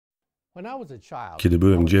Kiedy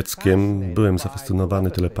byłem dzieckiem, byłem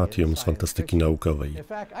zafascynowany telepatią z fantastyki naukowej.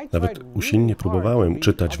 Nawet usilnie próbowałem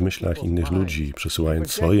czytać w myślach innych ludzi,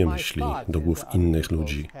 przesyłając swoje myśli do głów innych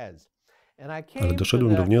ludzi. Ale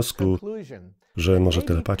doszedłem do wniosku, że może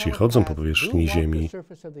telepaci chodzą po powierzchni Ziemi,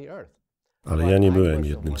 ale ja nie byłem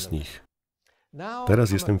jednym z nich.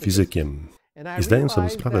 Teraz jestem fizykiem i zdaję sobie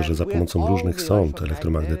sprawę, że za pomocą różnych sond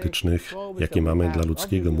elektromagnetycznych, jakie mamy dla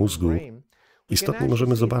ludzkiego mózgu, istotnie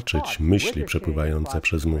możemy zobaczyć myśli przepływające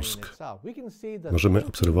przez mózg. Możemy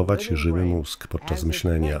obserwować żywy mózg podczas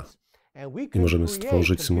myślenia i możemy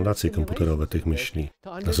stworzyć symulacje komputerowe tych myśli,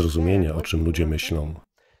 dla zrozumienia, o czym ludzie myślą.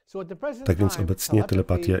 Tak więc obecnie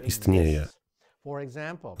telepatia istnieje.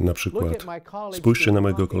 Na przykład, spójrzcie na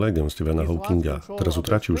mojego kolegę Stephena Hawkinga. Teraz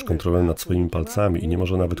utracił już kontrolę nad swoimi palcami i nie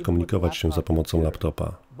może nawet komunikować się za pomocą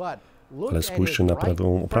laptopa. Ale spójrzcie na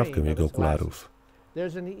prawą oprawkę jego okularów.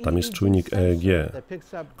 Tam jest czujnik EEG,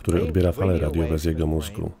 który odbiera fale radiowe z jego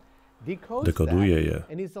mózgu. Dekoduje je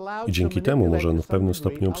i dzięki temu może on w pewnym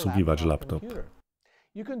stopniu obsługiwać laptop.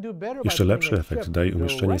 Jeszcze lepszy efekt daje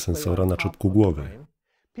umieszczenie sensora na czubku głowy.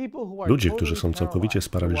 Ludzie, którzy są całkowicie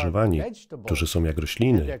sparaliżowani, którzy są jak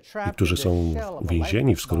rośliny i którzy są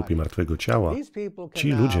uwięzieni w skorupie martwego ciała,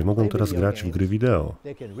 ci ludzie mogą teraz grać w gry wideo.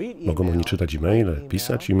 Mogą oni czytać e-maile,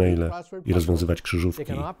 pisać e-maile i rozwiązywać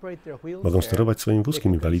krzyżówki. Mogą sterować swoim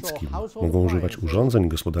wózkiem inwalidzkim, mogą używać urządzeń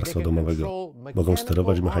gospodarstwa domowego, mogą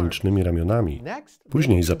sterować mechanicznymi ramionami.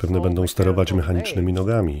 Później zapewne będą sterować mechanicznymi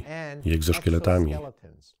nogami i egzoszkieletami.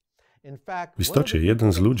 W istocie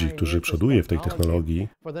jeden z ludzi, który przoduje w tej technologii,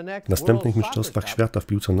 w następnych mistrzostwach świata w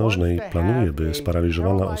piłce nożnej planuje, by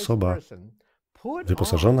sparaliżowana osoba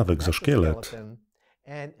wyposażona w egzoszkielet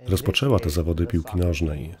rozpoczęła te zawody piłki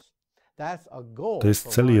nożnej. To jest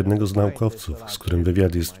cel jednego z naukowców, z którym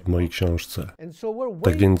wywiad jest w mojej książce.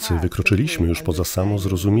 Tak więc wykroczyliśmy już poza samo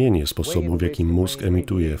zrozumienie sposobu, w jaki mózg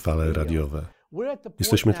emituje fale radiowe.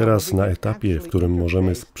 Jesteśmy teraz na etapie, w którym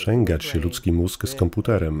możemy sprzęgać się ludzki mózg z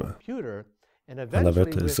komputerem, a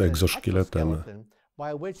nawet z egzoszkieletem,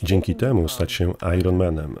 i dzięki temu stać się Iron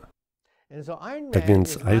Manem. Tak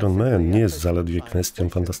więc Iron Man nie jest zaledwie kwestią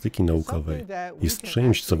fantastyki naukowej, jest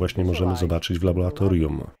czymś, co właśnie możemy zobaczyć w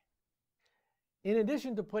laboratorium.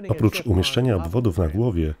 Oprócz umieszczenia obwodów na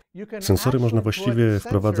głowie, sensory można właściwie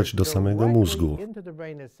wprowadzać do samego mózgu.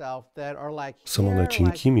 Są one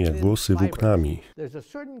cienkimi jak włosy włóknami.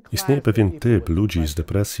 Istnieje pewien typ ludzi z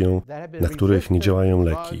depresją, na których nie działają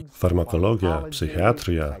leki. Farmakologia,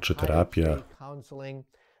 psychiatria czy terapia.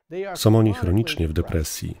 Są oni chronicznie w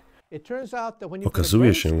depresji.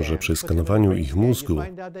 Okazuje się, że przy skanowaniu ich mózgu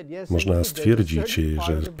można stwierdzić,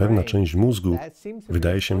 że pewna część mózgu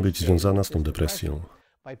wydaje się być związana z tą depresją.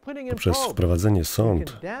 Poprzez wprowadzenie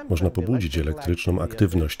sond można pobudzić elektryczną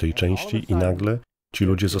aktywność tej części i nagle ci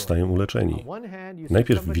ludzie zostają uleczeni.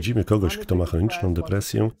 Najpierw widzimy kogoś, kto ma chroniczną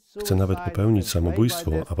depresję, chce nawet popełnić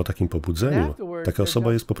samobójstwo, a po takim pobudzeniu taka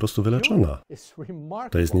osoba jest po prostu wyleczona.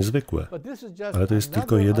 To jest niezwykłe, ale to jest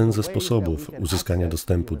tylko jeden ze sposobów uzyskania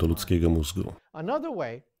dostępu do ludzkiego mózgu.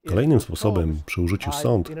 Kolejnym sposobem przy użyciu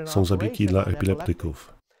sond są zabiegi dla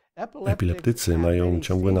epileptyków. Epileptycy mają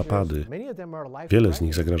ciągłe napady. Wiele z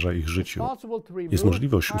nich zagraża ich życiu. Jest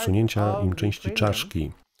możliwość usunięcia im części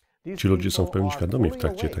czaszki. Ci ludzie są w pełni świadomi w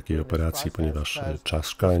trakcie takiej operacji, ponieważ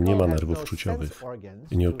czaszka nie ma nerwów czuciowych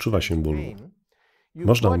i nie odczuwa się bólu.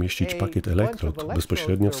 Można umieścić pakiet elektrod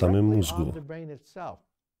bezpośrednio w samym mózgu,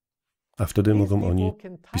 a wtedy mogą oni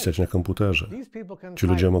pisać na komputerze. Ci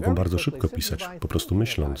ludzie mogą bardzo szybko pisać, po prostu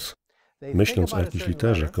myśląc. Myśląc o jakiejś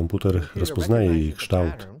literze, komputer rozpoznaje jej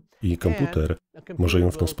kształt i komputer może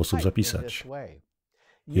ją w ten sposób zapisać.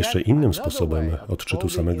 Jeszcze innym sposobem odczytu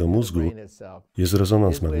samego mózgu jest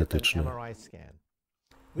rezonans magnetyczny.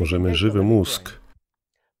 Możemy żywy mózg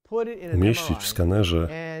umieścić w skanerze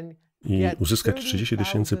i uzyskać 30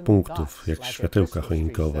 000 punktów, jak światełka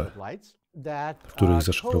choinkowe, w których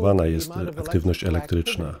zaszyfrowana jest aktywność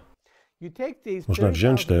elektryczna. Można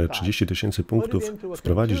wziąć te 30 000 punktów,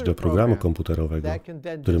 wprowadzić do programu komputerowego,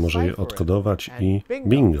 który może je odkodować i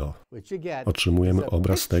bingo! Otrzymujemy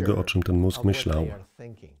obraz tego, o czym ten mózg myślał.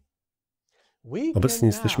 Obecnie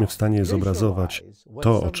jesteśmy w stanie zobrazować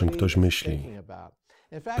to, o czym ktoś myśli.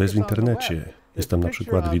 To jest w internecie. Jest tam na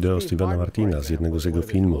przykład wideo Stephena Martina z jednego z jego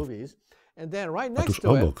filmów. A tuż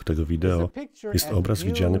obok tego wideo jest obraz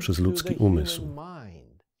widziany przez ludzki umysł.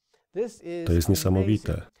 To jest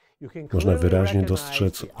niesamowite. Można wyraźnie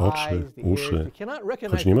dostrzec oczy, uszy,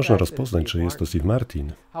 choć nie można rozpoznać, że jest to Steve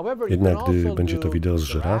Martin. Jednak gdy będzie to wideo z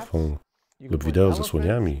żyrafą lub wideo ze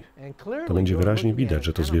słoniami, to będzie wyraźnie widać,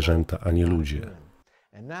 że to zwierzęta, a nie ludzie.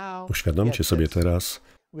 Uświadomcie sobie teraz,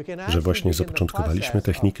 że właśnie zapoczątkowaliśmy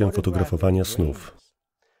technikę fotografowania snów.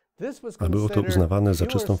 A było to uznawane za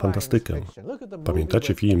czystą fantastykę.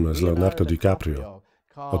 Pamiętacie film z Leonardo DiCaprio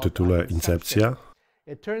o tytule Incepcja?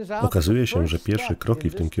 Okazuje się, że pierwsze kroki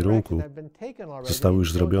w tym kierunku zostały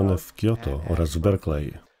już zrobione w Kyoto oraz w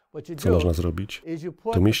Berkeley. Co można zrobić?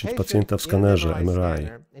 To umieścić pacjenta w skanerze MRI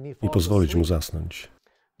i pozwolić mu zasnąć.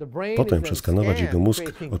 Potem przeskanować jego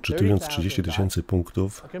mózg, odczytując 30 000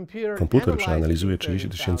 punktów. Komputer przeanalizuje 30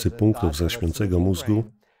 000 punktów ze śpiącego mózgu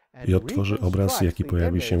i odtworzy obraz, jaki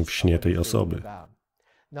pojawi się w śnie tej osoby.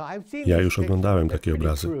 Ja już oglądałem takie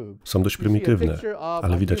obrazy. Są dość prymitywne,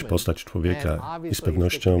 ale widać postać człowieka i z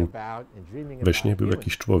pewnością we śnie był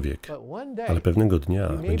jakiś człowiek. Ale pewnego dnia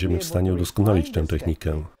będziemy w stanie udoskonalić tę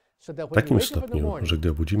technikę. W takim stopniu, że gdy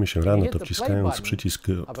obudzimy się rano, to wciskając przycisk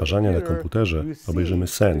odtwarzania na komputerze, obejrzymy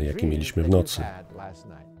sen, jaki mieliśmy w nocy.